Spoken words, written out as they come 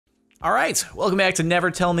All right, welcome back to Never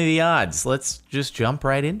Tell Me the Odds. Let's just jump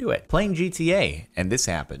right into it. Playing GTA, and this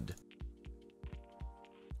happened.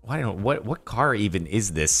 What car even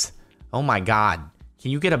is this? Oh my God. Can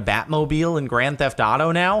you get a Batmobile in Grand Theft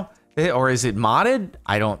Auto now? Or is it modded?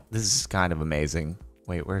 This is kind of amazing.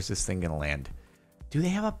 Wait, where's this thing gonna land? Do they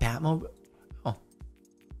have a Batmobile? Oh,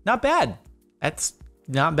 not bad. That's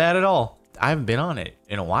not bad at all. I haven't been on it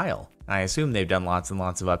in a while. I assume they've done lots and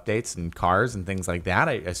lots of updates and cars and things like that.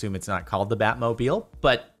 I assume it's not called the Batmobile,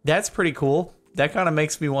 but that's pretty cool. That kind of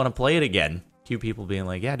makes me want to play it again. Few people being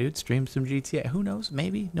like, yeah, dude, stream some GTA. Who knows?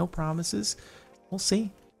 Maybe. No promises. We'll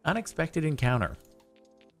see. Unexpected encounter.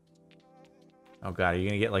 Oh, God. Are you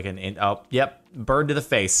going to get like oh, yep. Bird to the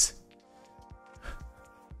face.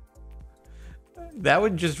 That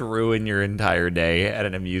would just ruin your entire day at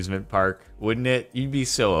an amusement park, wouldn't it? You'd be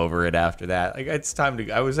so over it after that. Like, it's time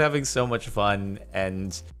to... I was having so much fun,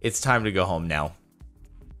 and it's time to go home now.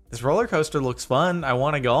 This roller coaster looks fun. I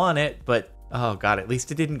want to go on it, but... Oh, God, at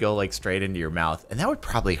least it didn't go, like, straight into your mouth. And that would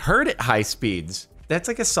probably hurt at high speeds. That's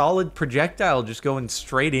like a solid projectile just going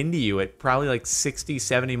straight into you at probably, like, 60,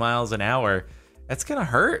 70 miles an hour. That's gonna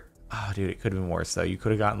hurt. Oh, dude, it could have been worse, though. You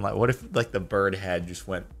could have gotten, like... What if, like, the bird head just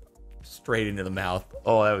went... straight into the mouth?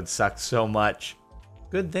 Oh, that would suck so much.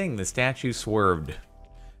 Good thing the statue swerved.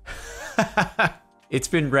 It's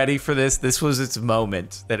been ready for this. This was its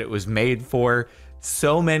moment that it was made for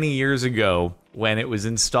so many years ago when it was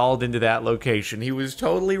installed into that location. He was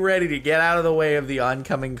totally ready to get out of the way of the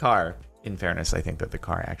oncoming car. In fairness, I think that the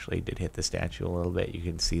car actually did hit the statue a little bit. You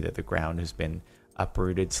can see that the ground has been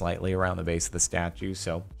uprooted slightly around the base of the statue.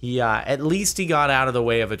 So he, at least he got out of the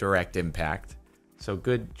way of a direct impact. So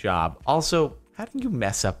good job. Also, how did you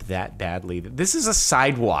mess up that badly? This is a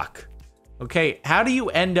sidewalk. Okay, how do you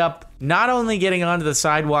end up not only getting onto the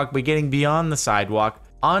sidewalk, but getting beyond the sidewalk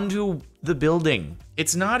onto the building?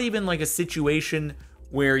 It's not even like a situation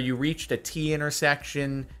where you reached a T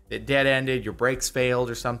intersection that dead-ended, your brakes failed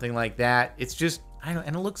or something like that. It's just,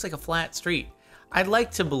 and it looks like a flat street. I'd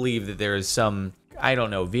like to believe that there is some, I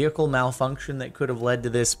don't know, vehicle malfunction that could have led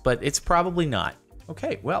to this, but it's probably not.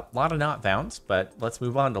 Okay, well, a lot of not founds, but let's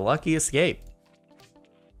move on to Lucky Escape.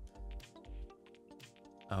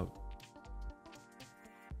 Oh.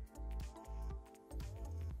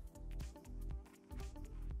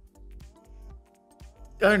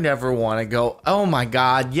 I never want to go. Oh my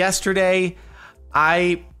God, yesterday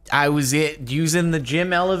I was using the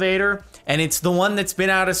gym elevator, and it's the one that's been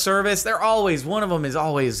out of service. They're always, one of them is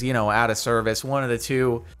always, you know, out of service, one of the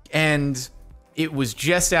two. And it was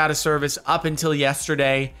just out of service up until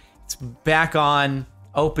yesterday. It's back on,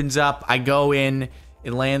 opens up, I go in,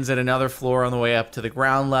 it lands at another floor on the way up to the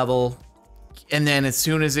ground level. And then as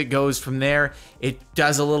soon as it goes from there, it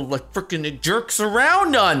does a little, like, freaking, it jerks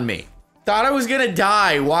around on me. Thought I was gonna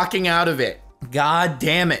die walking out of it. God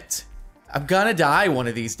damn it. I'm gonna die one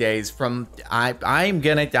of these days from, I'm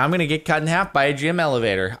gonna get cut in half by a gym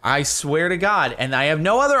elevator. I swear to God. And I have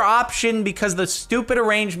no other option because the stupid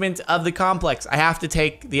arrangement of the complex. I have to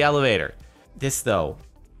take the elevator. This though,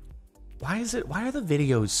 why are the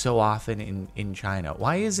videos so often in China?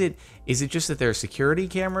 Why is it just that there are security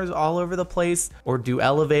cameras all over the place? Or do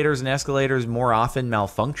elevators and escalators more often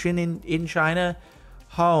malfunction in China?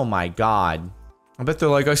 Oh my God. I bet they're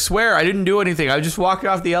like, I swear I didn't do anything. I just walked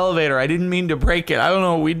off the elevator. I didn't mean to break it. I don't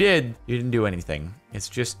know what we did. You didn't do anything.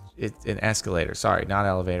 It's an escalator. Sorry, not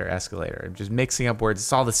elevator, escalator. I'm just mixing up words.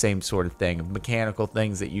 It's all the same sort of thing. Mechanical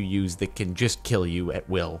things that you use that can just kill you at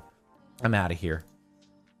will. I'm out of here.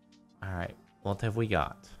 All right, what have we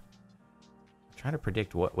got? I'm trying to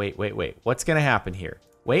predict what, wait. What's gonna happen here?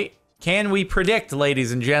 Wait, can we predict,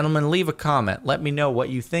 ladies and gentlemen? Leave a comment. Let me know what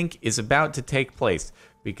you think is about to take place,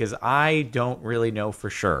 because I don't really know for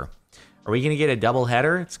sure. Are we gonna get a double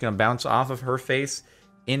header? It's gonna bounce off of her face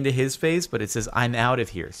into his face, but it says, I'm out of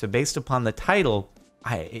here. So based upon the title,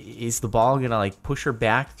 is the ball gonna like push her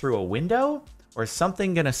back through a window? Or is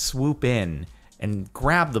something gonna swoop in and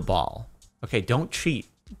grab the ball? Okay, don't cheat.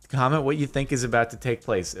 Comment what you think is about to take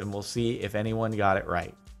place, and we'll see if anyone got it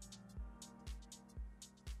right.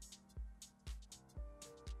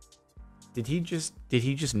 Did he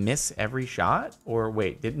just miss every shot? Or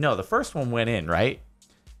wait, no, the first one went in, right?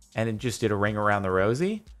 And it just did a ring around the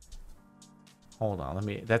rosy? Hold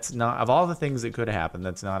on, that's not, of all the things that could have happened,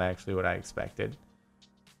 that's not actually what I expected.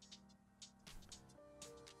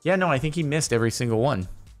 Yeah, no, I think he missed every single one.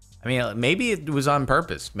 I mean, maybe it was on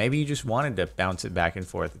purpose. Maybe he just wanted to bounce it back and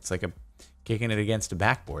forth. It's like kicking it against a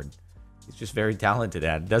backboard. He's just very talented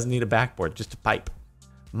at it. Doesn't need a backboard, just a pipe.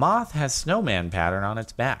 Moth has snowman pattern on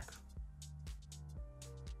its back.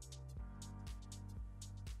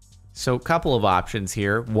 So a couple of options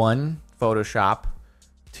here. One, Photoshop.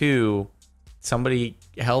 Two, somebody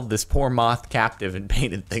held this poor moth captive and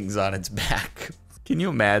painted things on its back. Can you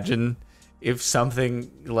imagine if something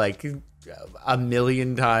like a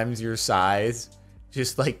million times your size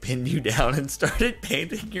just like pinned you down and started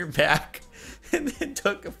painting your back and then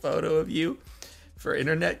took a photo of you for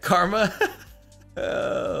internet karma?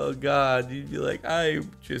 Oh God, you'd be like, I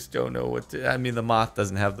just don't know what to. I mean, the moth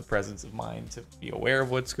doesn't have the presence of mind to be aware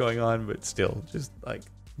of what's going on, but still, just like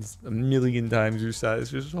a million times your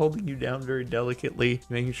size, just holding you down very delicately,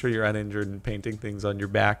 making sure you're uninjured and painting things on your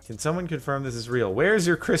back. Can someone confirm this is real? Where's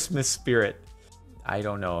your Christmas spirit? I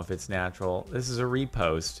don't know if it's natural. This is a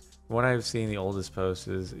repost. From what I've seen, the oldest post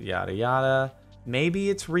is yada yada. Maybe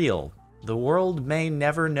it's real. The world may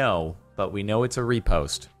never know, but we know it's a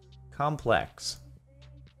repost. Complex.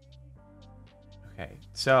 Okay,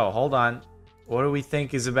 so hold on. What do we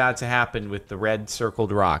think is about to happen with the red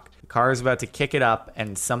circled rock? The car is about to kick it up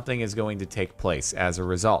and something is going to take place as a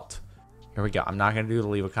result. Here we go. I'm not going to do the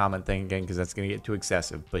leave a comment thing again because that's going to get too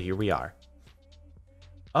excessive, but here we are.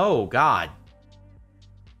 Oh, God.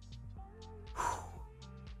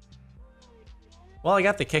 Well, I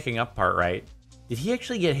got the kicking up part right. Did he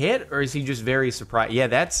actually get hit or is he just very surprised? Yeah,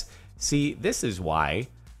 that's... See, this is why.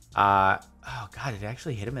 Oh, God, did it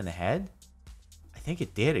actually hit him in the head? I think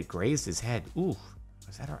it did. It grazed his head. Ooh.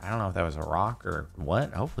 Was that I don't know if that was a rock or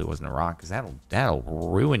what. Hopefully it wasn't a rock because that'll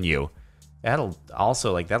ruin you. That'll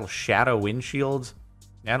also, like, that'll shadow windshields.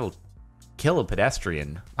 That'll kill a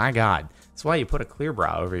pedestrian. My God. That's why you put a clear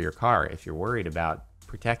brow over your car if you're worried about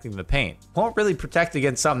protecting the paint. Won't really protect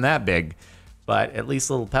against something that big, but at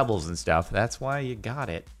least little pebbles and stuff. That's why you got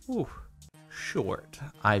it. Ooh. Short.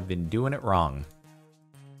 I've been doing it wrong.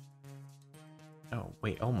 Oh,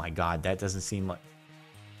 wait. Oh, my God. That doesn't seem like...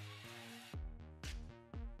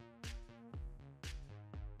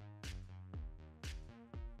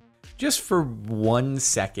 Just for 1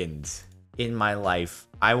 second in my life,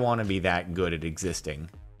 I want to be that good at existing.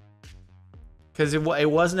 Because it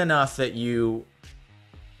wasn't enough that you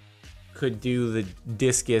could do the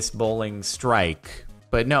discus bowling strike.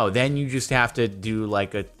 But no, then you just have to do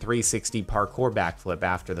like a 360 parkour backflip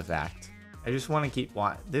after the fact. I just want to keep...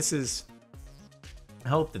 This is... I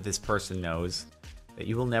hope that this person knows that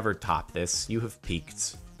you will never top this. You have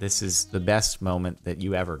peaked. This is the best moment that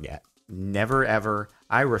you ever get. Never, ever.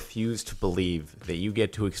 I refuse to believe that you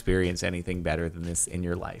get to experience anything better than this in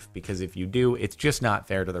your life. Because if you do, it's just not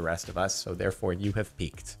fair to the rest of us. So therefore, you have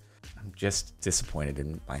peaked. I'm just disappointed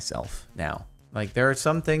in myself now. Like, there are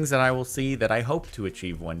some things that I will see that I hope to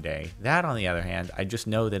achieve one day. That, on the other hand, I just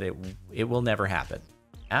know that it will never happen.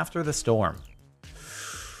 After the storm.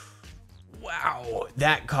 Wow,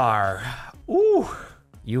 that car. Ooh.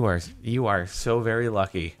 You are so very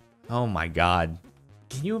lucky. Oh my God.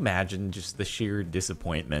 Can you imagine just the sheer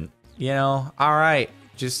disappointment? You know, all right,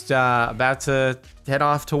 just about to head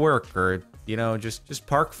off to work or, you know, just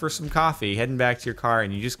park for some coffee, heading back to your car,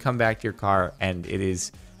 and you just come back to your car and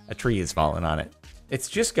a tree has fallen on it. It's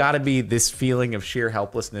just got to be this feeling of sheer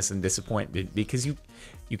helplessness and disappointment because you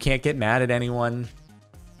can't get mad at anyone.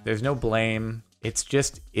 There's no blame. It's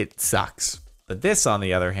just, it sucks. But this, on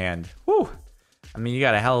the other hand, whew, I mean, you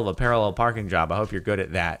got a hell of a parallel parking job. I hope you're good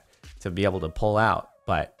at that to be able to pull out.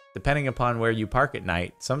 But depending upon where you park at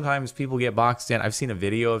night, sometimes people get boxed in. I've seen a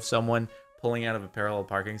video of someone pulling out of a parallel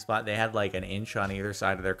parking spot. They had like an inch on either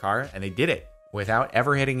side of their car, and they did it without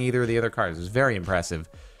ever hitting either of the other cars. It was very impressive,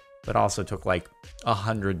 but also took like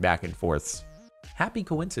 100 back and forths. Happy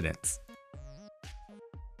coincidence.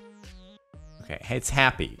 Okay, it's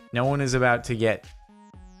happy. No one is about to get...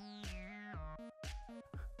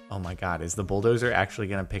 Oh my God, is the bulldozer actually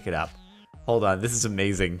gonna pick it up? Hold on, this is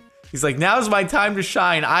amazing. He's like, now's my time to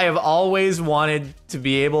shine. I have always wanted to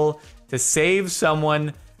be able to save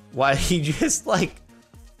someone while he just like,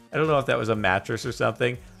 I don't know if that was a mattress or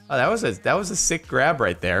something. Oh, that was a sick grab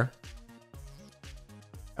right there.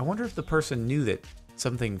 I wonder if the person knew that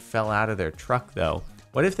something fell out of their truck though.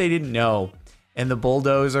 What if they didn't know and the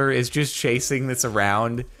bulldozer is just chasing this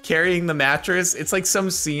around, carrying the mattress? It's like some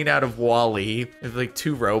scene out of WALL-E. It's like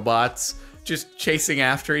two robots just chasing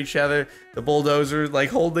after each other. The bulldozer like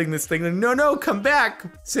holding this thing. Like, no, come back.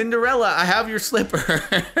 Cinderella, I have your slipper.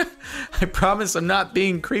 I promise I'm not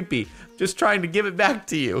being creepy. Just trying to give it back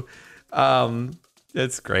to you.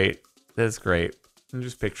 That's great. That's great. I'm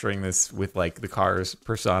just picturing this with like the cars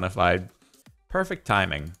personified. Perfect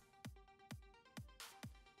timing.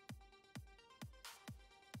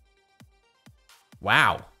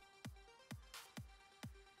 Wow.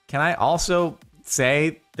 Can I also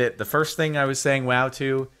say that the first thing I was saying wow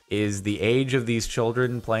to is the age of these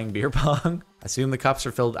children playing beer pong. I assume the cups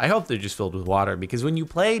are filled. I hope they're just filled with water, because when you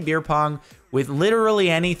play beer pong with literally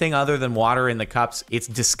anything other than water in the cups, it's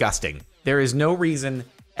disgusting. There is no reason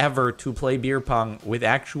ever to play beer pong with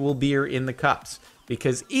actual beer in the cups,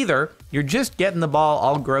 because either you're just getting the ball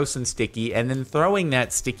all gross and sticky and then throwing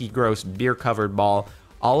that sticky, gross, beer-covered ball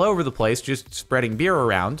all over the place, just spreading beer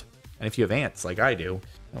around. And if you have ants like I do,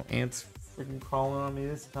 no ants freaking crawling on me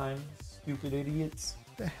this time, stupid idiots.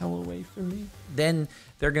 The hell away from me. Then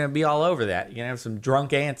they're gonna be all over that. You're gonna have some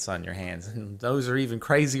drunk ants on your hands, and those are even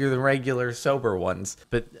crazier than regular sober ones.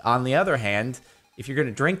 But on the other hand, if you're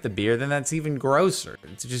gonna drink the beer, then that's even grosser.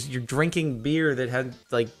 It's just you're drinking beer that had,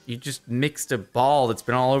 like, you just mixed a ball that's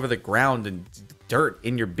been all over the ground and dirt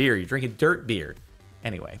in your beer. You're drinking dirt beer.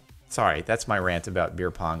 Anyway, sorry, that's my rant about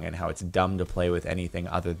beer pong and how it's dumb to play with anything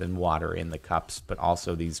other than water in the cups, but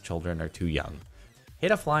also these children are too young. Hit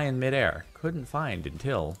a fly in midair. Couldn't find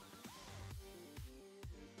until...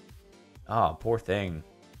 Oh, poor thing.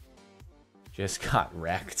 Just got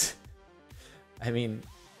wrecked. I mean,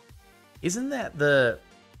 isn't that the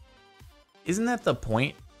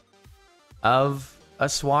point of a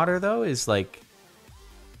swatter, though? Is like,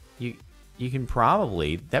 you can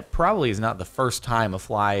probably... That probably is not the first time a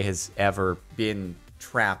fly has ever been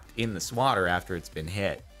trapped in the swatter after it's been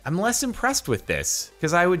hit. I'm less impressed with this,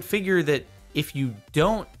 because I would figure that if you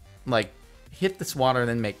don't, like, hit the swatter and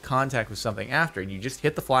then make contact with something after, and you just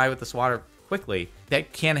hit the fly with the swatter quickly,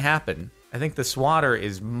 that can happen. I think the swatter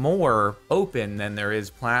is more open than there is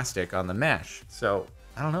plastic on the mesh. So,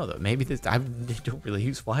 I don't know, though. Maybe this... I don't really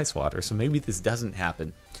use fly swatter, so maybe this doesn't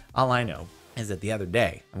happen. All I know is that the other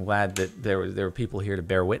day, I'm glad that there were people here to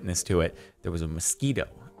bear witness to it. There was a mosquito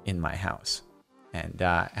in my house, and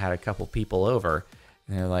had a couple people over.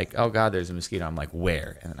 And they're like, oh God, there's a mosquito. I'm like,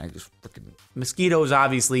 where? And then I just freaking... Mosquito is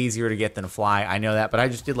obviously easier to get than a fly. I know that, but I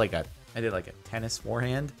just did like a tennis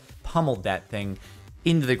forehand. Pummeled that thing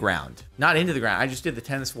into the ground. Not into the ground. I just did the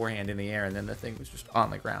tennis forehand in the air, and then the thing was just on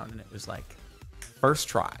the ground. And it was like, first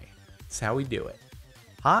try. That's how we do it.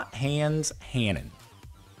 Hot Hands Hannon.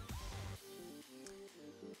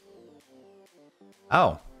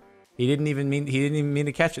 Oh, he didn't even mean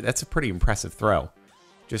to catch it. That's a pretty impressive throw.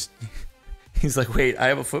 Just... He's like, wait, I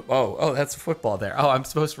have a football. Oh, that's a football there. Oh, I'm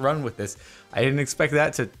supposed to run with this. I didn't expect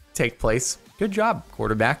that to take place. Good job,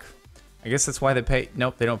 quarterback. I guess that's why they pay.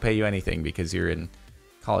 Nope, they don't pay you anything because you're in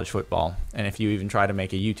college football. And if you even try to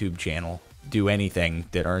make a YouTube channel, do anything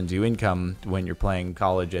that earns you income when you're playing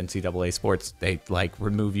college NCAA sports, they, like,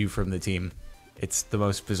 remove you from the team. It's the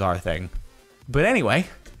most bizarre thing. But anyway,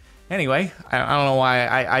 I don't know why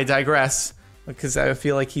I digress, because I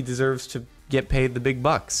feel like he deserves to get paid the big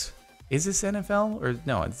bucks. Is this NFL or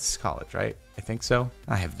no? It's college, right? I think so.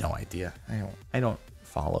 I have no idea. I don't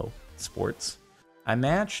follow sports. I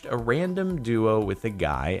matched a random duo with a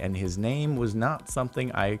guy, and his name was not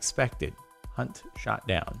something I expected. Hunt shot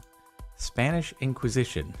down. Spanish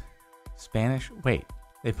Inquisition. Wait,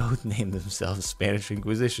 they both named themselves Spanish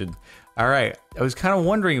Inquisition. All right. I was kind of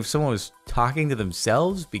wondering if someone was talking to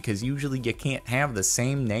themselves, because usually you can't have the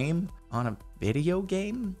same name on a video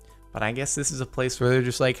game. But I guess this is a place where they're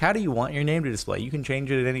just like, how do you want your name to display? You can change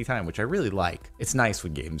it at any time, which I really like. It's nice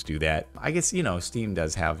when games do that. I guess, you know, Steam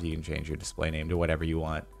does have, you can change your display name to whatever you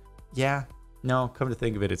want. Yeah, no, come to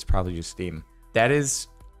think of it, it's probably just Steam. That is,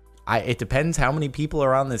 it depends how many people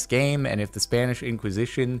are on this game, and if the Spanish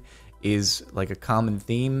Inquisition is like a common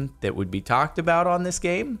theme that would be talked about on this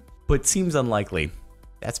game, but seems unlikely.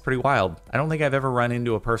 That's pretty wild. I don't think I've ever run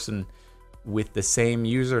into a person with the same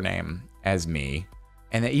username as me.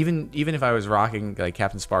 And even if I was rocking like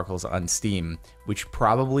CaptainSparklez on Steam, which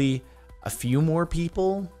probably a few more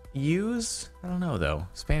people use, I don't know though.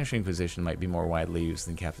 Spanish Inquisition might be more widely used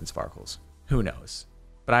than CaptainSparklez. Who knows?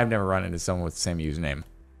 But I've never run into someone with the same username.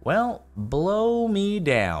 Well, blow me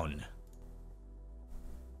down.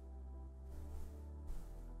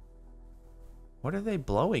 What are they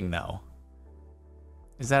blowing though?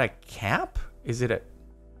 Is that a cap? Is it a...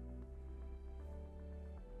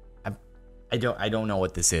 I don't know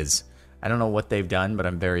what this is. I don't know what they've done, but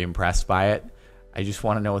I'm very impressed by it. I just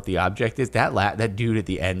want to know what the object is. That dude at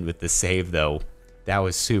the end with the save, though, that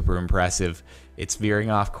was super impressive. It's veering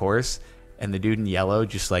off course, and the dude in yellow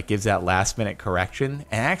just like gives that last-minute correction.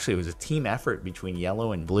 And actually, it was a team effort between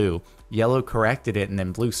yellow and blue. Yellow corrected it, and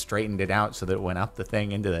then blue straightened it out so that it went up the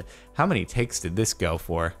thing into the... How many takes did this go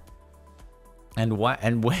for? And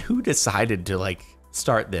who decided to, like...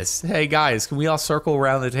 start this? Hey guys, can we all circle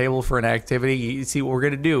around the table for an activity? You see what we're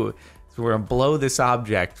gonna do? So we're gonna blow this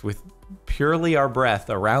object with purely our breath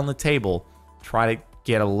around the table, try to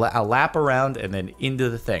get a lap around and then into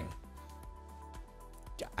the thing.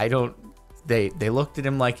 I don't, they looked at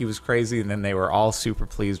him like he was crazy, and then they were all super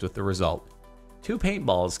pleased with the result. 2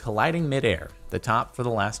 paintballs colliding midair, the top for the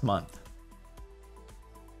last month.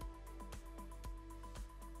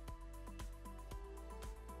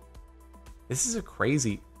 This is a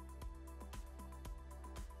crazy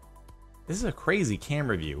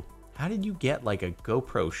camera view. How did you get like a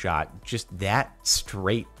GoPro shot just that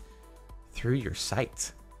straight through your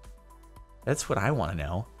sights? That's what I want to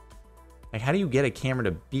know. Like, how do you get a camera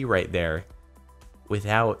to be right there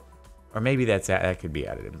without, or maybe that could be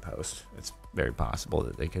added in post. It's very possible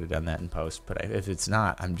that they could have done that in post, but if it's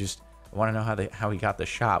not, I want to know how he got the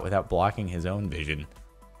shot without blocking his own vision.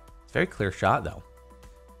 It's a very clear shot though.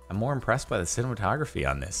 I'm more impressed by the cinematography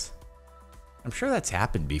on this. I'm sure that's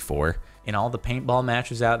happened before in all the paintball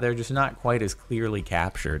matches out there, just not quite as clearly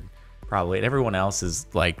captured, probably. And everyone else is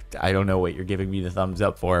like, I don't know what you're giving me the thumbs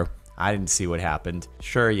up for. I didn't see what happened.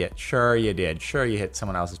 Sure you did. Sure you hit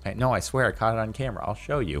someone else's paint. No, I swear I caught it on camera. I'll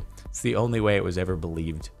show you. It's the only way it was ever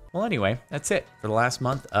believed. Well, anyway, that's it for the last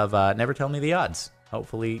month of Never Tell Me the Odds.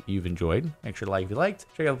 Hopefully you've enjoyed. Make sure to like if you liked.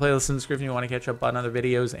 Check out the playlist in the description if you want to catch up on other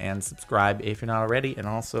videos, and subscribe if you're not already. And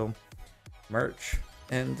also merch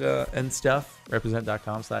and stuff.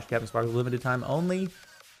 Represent.com/CaptainSparklez, limited time only.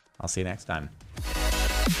 I'll see you next time.